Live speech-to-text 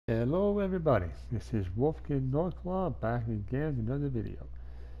Hello everybody, this is Wolfkin Northclaw back again with another video.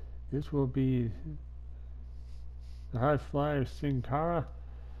 This will be the high flyer Sin Cara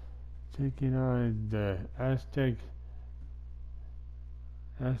taking on the Aztec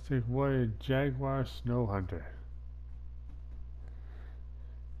Warrior Jaguar Snow Hunter.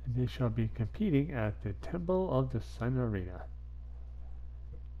 And they shall be competing at the Temple of the Sun Arena.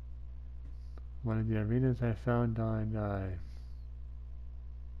 One of the arenas I found on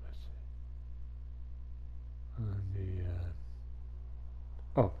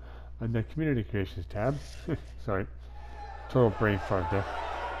on the community creations tab. Sorry, total brain fart there.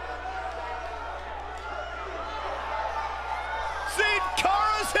 Sin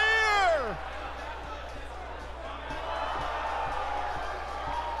Cara's here!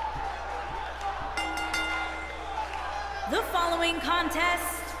 The following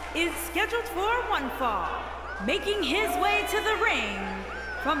contest is scheduled for one fall. Making his way to the ring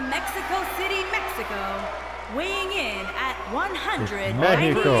from Mexico City, Mexico, weighing in at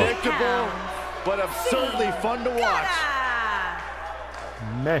 198 Predictable, but absurdly fun to watch.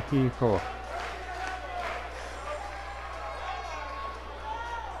 Mexico.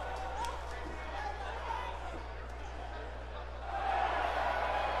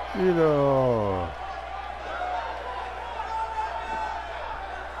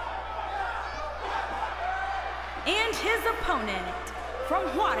 And his opponent from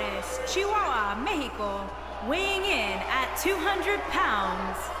Juarez, Chihuahua, Mexico, weighing in at 200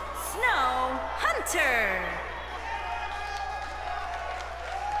 pounds, Snow Hunter.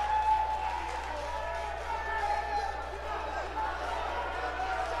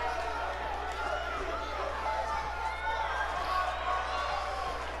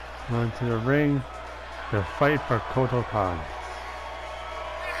 Onto the ring to fight for Koto Khan.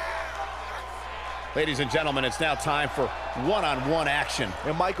 Ladies and gentlemen, it's now time for one-on-one action.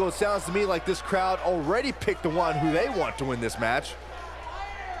 And Michael, it sounds to me like this crowd already picked the one who they want to win this match.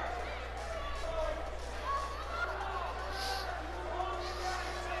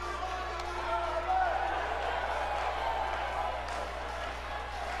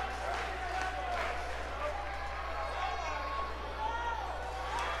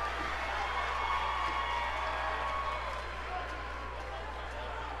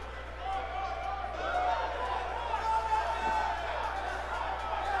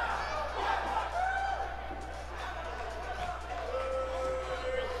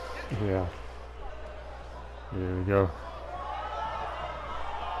 Yeah. There we go.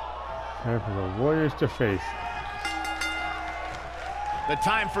 Time for the Warriors to face. The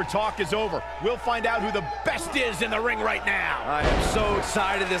time for talk is over. We'll find out who the best is in the ring right now. I am so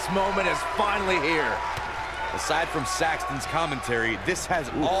excited this moment is finally here. Aside from Saxton's commentary, this has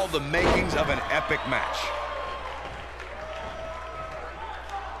all the makings of an epic match.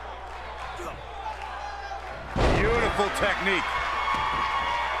 Beautiful technique.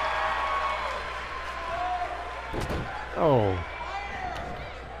 Oh.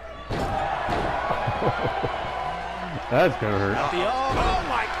 That's gonna hurt. Oh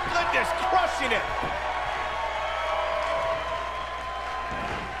my goodness, crushing it.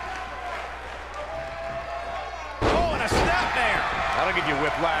 Oh, and a snap there. That'll give you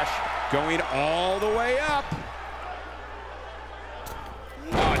whiplash. Going all the way up.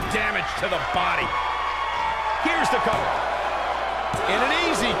 Oh, damage to the body. Here's the cover. And an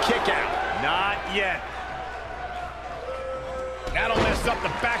easy kick out. Not yet. That'll mess up the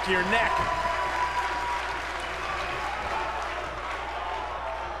back of your neck.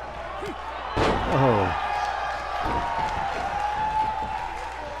 Oh.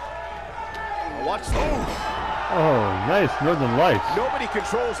 Watch the Oh, nice Northern Lights. Nobody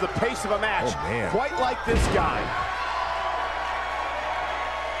controls the pace of a match quite like this guy.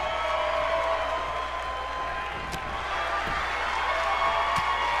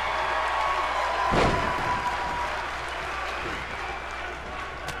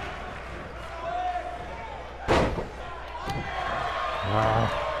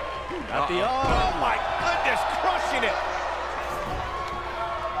 Oh my goodness, crushing it.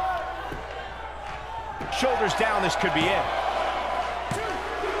 Shoulders down, this could be it.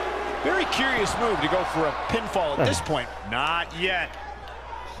 Very curious move to go for a pinfall at this point. Not yet.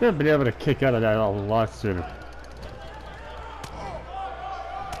 Should have been able to kick out of that a lot sooner.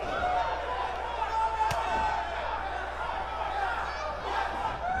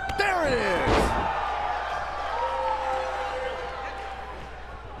 There it is.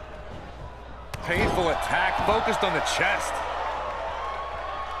 Painful attack focused on the chest.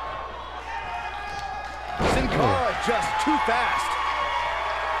 Sin Cara just too fast.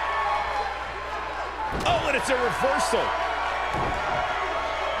 Oh, and it's a reversal.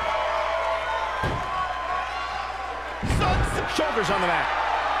 Shoulders on the mat.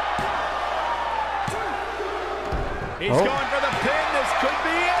 He's going for the pin. This could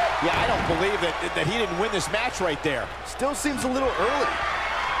be it. Yeah, I don't believe that he didn't win this match right there. Still seems a little early.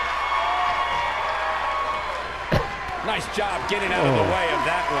 Nice job getting out of the way of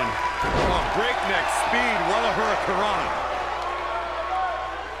that one. Oh, breakneck speed. What a hurricane.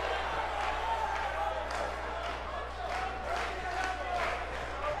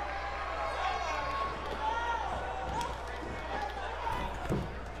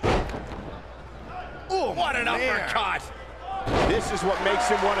 What an uppercut! This is what makes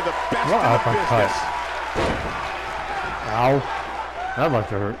him one of the best in the business. Ow. That must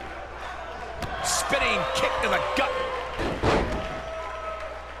have hurt. Spinning kick to the gut.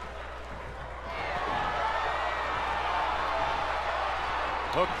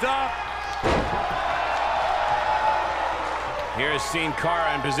 Hooked up. Here's Sin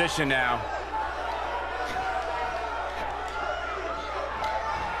Cara in position now.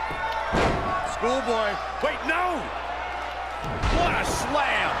 Schoolboy. Wait, no! What a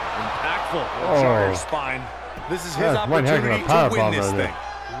slam! Impactful. Oh. Jar spine. This is his That's one heck of a opportunity to power win bomb this right there.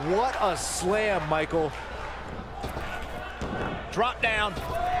 thing. What a slam, Michael. Drop down.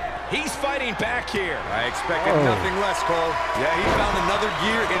 He's fighting back here. I expected nothing less, Cole. Yeah, he found another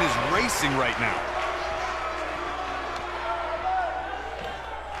gear and is racing right now.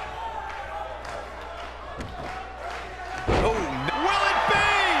 Oh, will it be?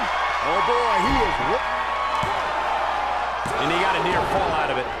 Oh, boy, he is whooped. And he got a near fall out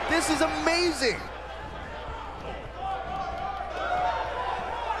of it. This is amazing.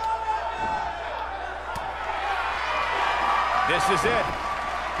 This is it.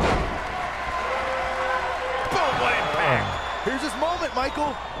 Boom, what impact. Here's his moment,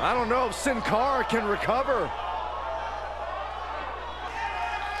 Michael. I don't know if Sin Cara can recover.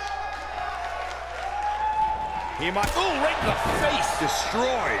 He might, right in the face.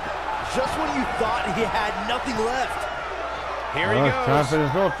 Destroyed. Just when you thought he had nothing left. Here he goes. Time for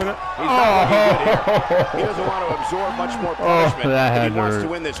this open. He's not looking good here. He doesn't want to absorb much more punishment if he wants to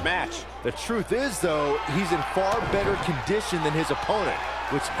win this match. The truth is, though, he's in far better condition than his opponent,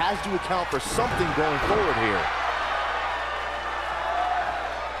 which has to account for something going forward here.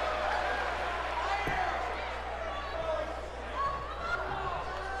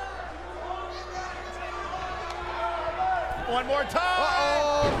 One more time.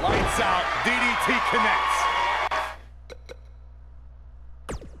 Uh-oh. Lights out. DDT connects.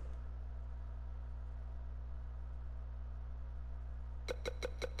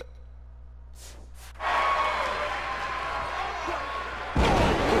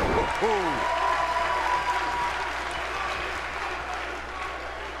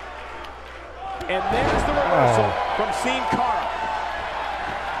 And there's the reversal from Sin Cara.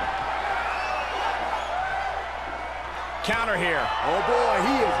 Counter here. Oh boy,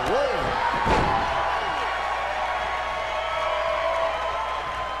 he is rolling.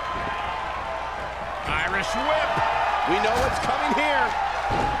 Irish whip. We know what's coming here.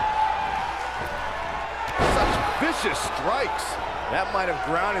 Such vicious strikes. That might have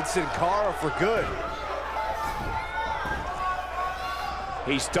grounded Sin Cara for good.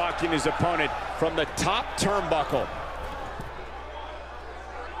 He's stalking his opponent from the top turnbuckle.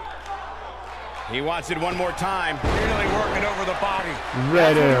 He wants it one more time. Really working over the body.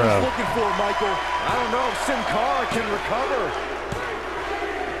 Red That's what he arrow. was looking for, Michael. I don't know if Sin Cara can recover.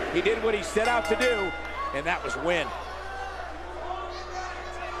 He did what he set out to do, and that was win.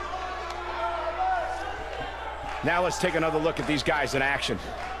 Now let's take another look at these guys in action.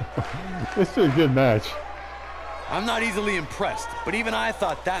 This is a good match. I'm not easily impressed, but even I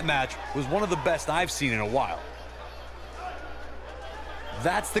thought that match was one of the best I've seen in a while.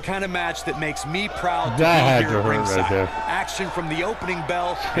 That's the kind of match that makes me proud to be here at ringside. Right there. Action from the opening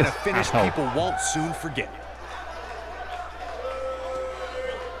bell and a finish people won't soon forget.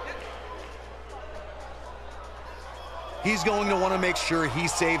 He's going to want to make sure he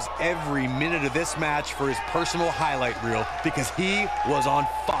saves every minute of this match for his personal highlight reel because he was on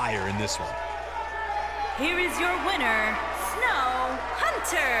fire in this one. Here is your winner, Snow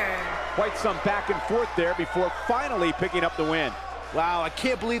Hunter. Quite some back and forth there before finally picking up the win. Wow, I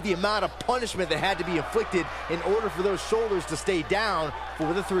can't believe the amount of punishment that had to be inflicted in order for those shoulders to stay down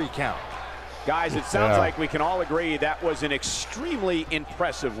for the 3 count. Guys, it sounds like we can all agree that was an extremely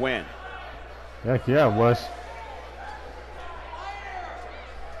impressive win. Heck yeah, it was.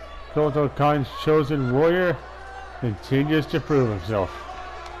 Total Khan's chosen warrior continues to prove himself.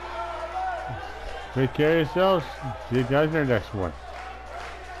 Take care of yourselves. See you guys in our next one.